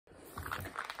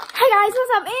Hi guys,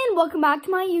 what's up and welcome back to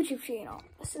my YouTube channel.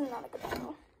 This is not a good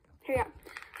title. Here we go.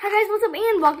 Hi guys, what's up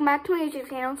and welcome back to my YouTube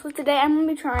channel. So today I'm going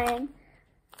to be trying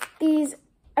these.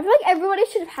 I feel like everybody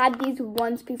should have had these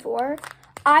once before.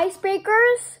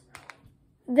 Icebreakers.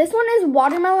 This one is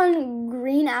watermelon,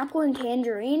 green apple, and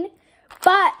tangerine.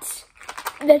 But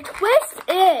the twist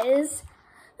is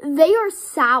they are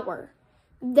sour.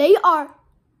 They are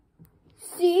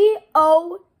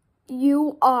C-O-U-R.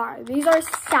 These are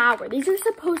sour. These are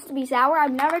supposed to be sour.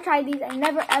 I've never tried these. I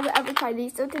never, ever tried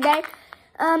these. So today,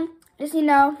 just, you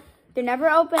know, they're never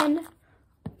opened.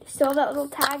 They still have that little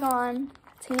tag on.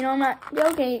 So, you know, I'm not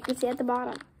joking. You can see at the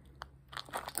bottom.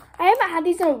 I haven't had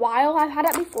these in a while. I've had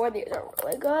it before. These are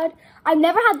really good. I've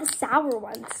never had the sour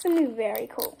ones. This is going to be very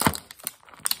cool.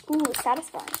 Ooh,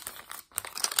 satisfying.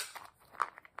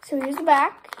 So here's the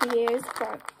back. Here's the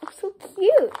front. Looks so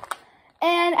cute.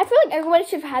 And I feel like everybody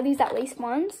should have had these at least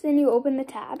once. Then you open the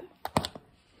tab.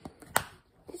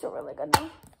 These are really good though.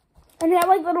 And they have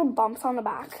like little bumps on the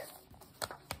back.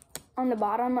 On the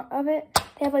bottom of it.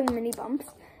 They have like mini bumps.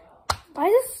 Why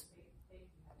is this?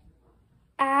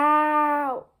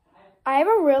 Ow. I have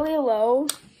a really low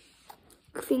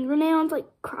fingernail. It's like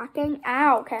cracking.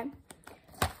 Ow, okay.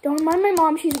 Don't mind my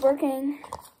mom, she's working.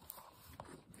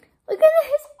 Look at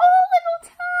this, oh, little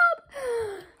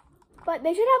tab. But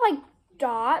they should have like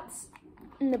dots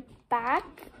in the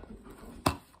back.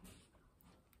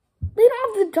 They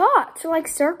don't have the dots, they're like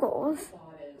circles.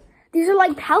 These are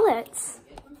like pellets.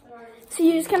 So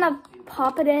you just kind of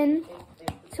pop it in.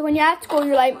 So when you're at school,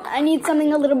 you're like, I need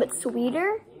something a little bit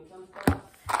sweeter.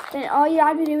 Then all you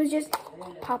have to do is just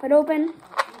pop it open,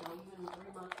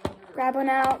 grab one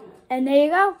out, and there you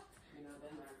go.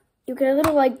 You get a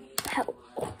little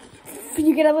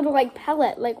like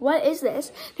pellet. Like, what is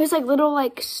this? There's like little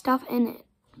like stuff in it,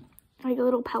 like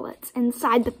little pellets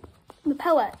inside the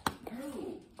pellet.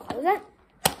 Close it.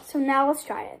 So now let's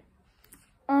try it.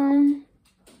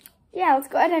 Yeah, let's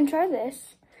go ahead and try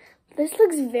this. This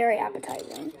looks very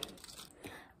appetizing.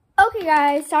 Okay,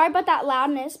 guys, sorry about that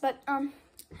loudness, but I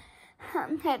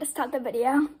had to stop the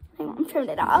video. I won't turn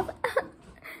it off.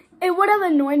 It would have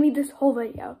annoyed me this whole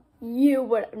video. You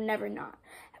would have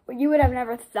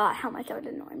never thought how much it would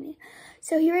annoy me.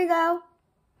 So here we go.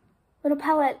 Little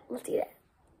pellet. Let's eat it.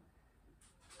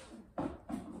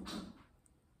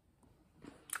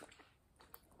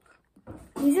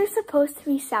 These are supposed to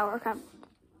be sour cream.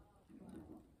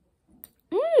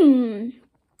 Mmm.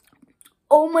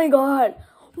 Oh my god.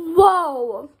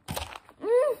 Whoa.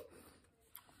 Mmm.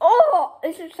 Oh,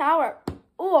 this is sour.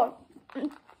 Oh.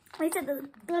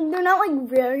 They're not like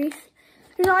very,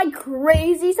 they're not like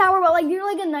crazy sour, but like they're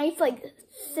like a nice like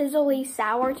sizzly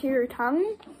sour to your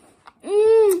tongue.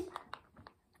 Mmm.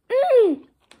 Mmm.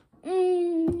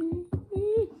 Mmm.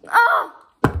 Ah.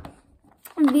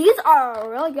 These are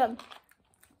really good.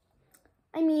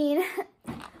 I mean,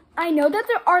 I know that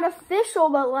they're artificial,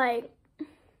 but like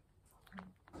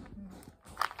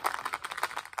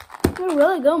they're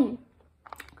really good.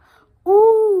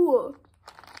 Ooh.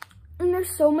 And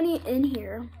there's so many in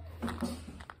here.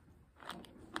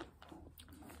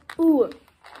 Ooh,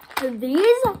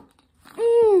 these,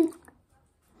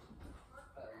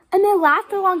 and they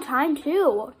last a long time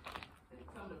too.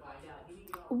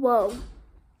 Whoa.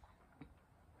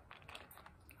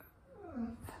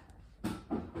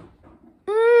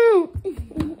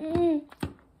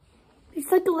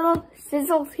 It's like a little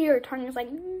sizzle to your tongue. It's like,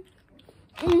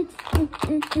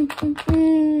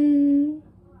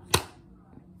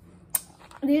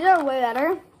 These are way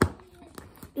better.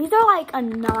 These are like a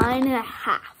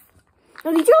 9.5.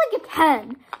 No, these are like a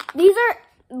 10. These are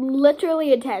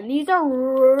literally a 10. These are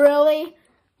really,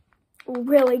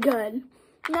 really good.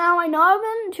 Now, I know I've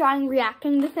been trying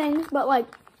reacting to things, but like,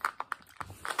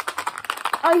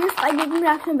 I just like making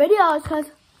reaction videos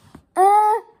because,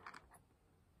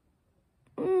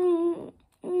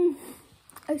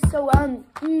 it's so, I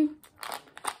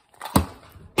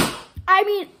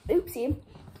mean, oopsie.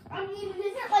 I mean, it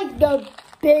isn't like the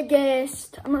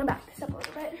biggest. I'm gonna back this up a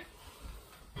little bit.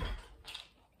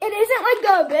 It isn't like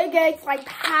the biggest like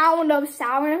pound of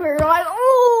sour where you're like,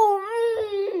 oh,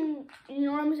 you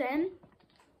know what I'm saying?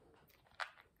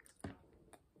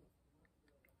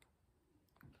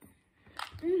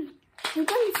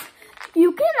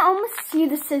 You can almost see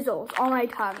the sizzles on my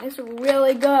tongue. It's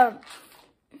really good.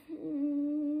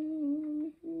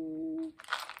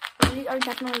 These are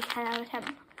definitely 10 out of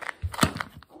 10.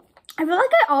 I feel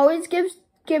like I always give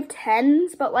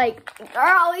 10s, but like,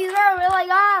 girl, these are really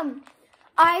good.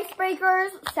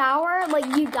 Icebreakers, sour, like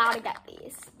you gotta get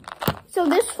these. So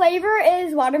this flavor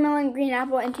is watermelon, green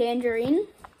apple, and tangerine.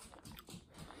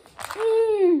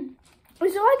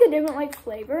 It's so there like a different like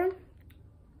flavor?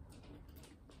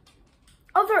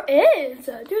 Oh, there is.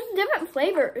 There's different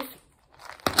flavors.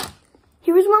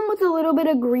 Here's one with a little bit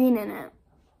of green in it.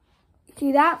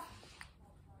 See that?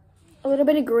 A little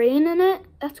bit of green in it.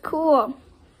 That's cool.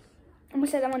 I'm gonna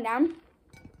set that one down.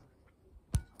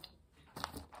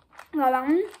 Got that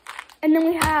one. And then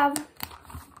we have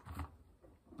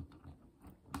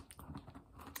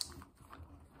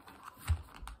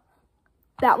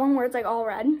that one where it's like all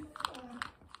red.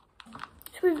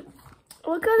 So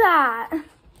look at that.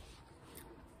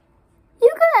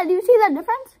 Look at that. Do you see that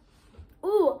difference?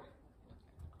 Ooh.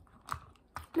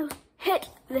 Those hit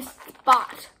the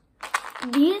spot.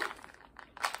 These,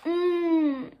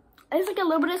 it's like a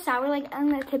little bit of sour, like on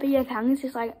the tip of your tongue. It's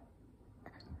just like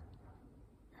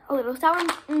a little sour.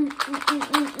 And for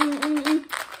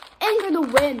the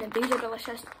win, these are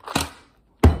delicious.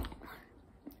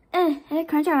 And a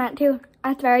crunch on that too.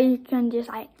 That's very, you can just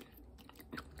like,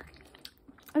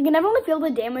 I can definitely feel the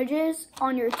damages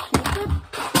on your teeth.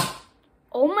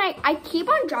 Oh my, I keep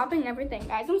on dropping everything,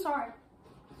 guys. I'm sorry.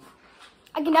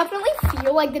 I can definitely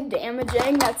feel like the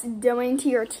damaging that's doing to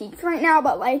your teeth right now,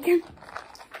 but like, it's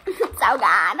so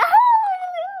good.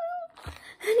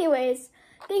 Anyways,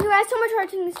 thank you guys so much for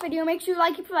watching this video. Make sure you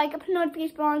like it, put the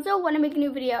notification bell on so when I make a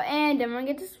new video. And don't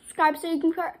forget to subscribe so you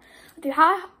can start with the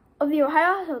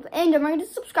Ohio household. And don't forget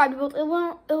to subscribe to both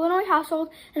Illinois household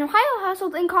and Ohio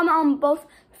household, and comment on both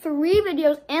 3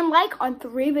 videos and like on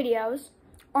 3 videos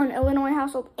on Illinois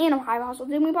household and Ohio household.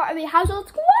 Then we part of the household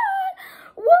squad.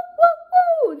 Woo, woo,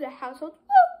 woo. The household,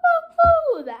 woo,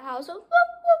 woo, woo. The household, woo,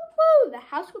 woo, woo. The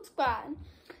household squad.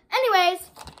 Anyways,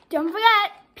 don't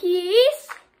forget, peace.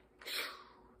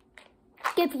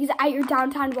 Get these at your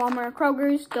downtown Walmart or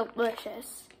Kroger's.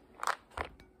 Delicious.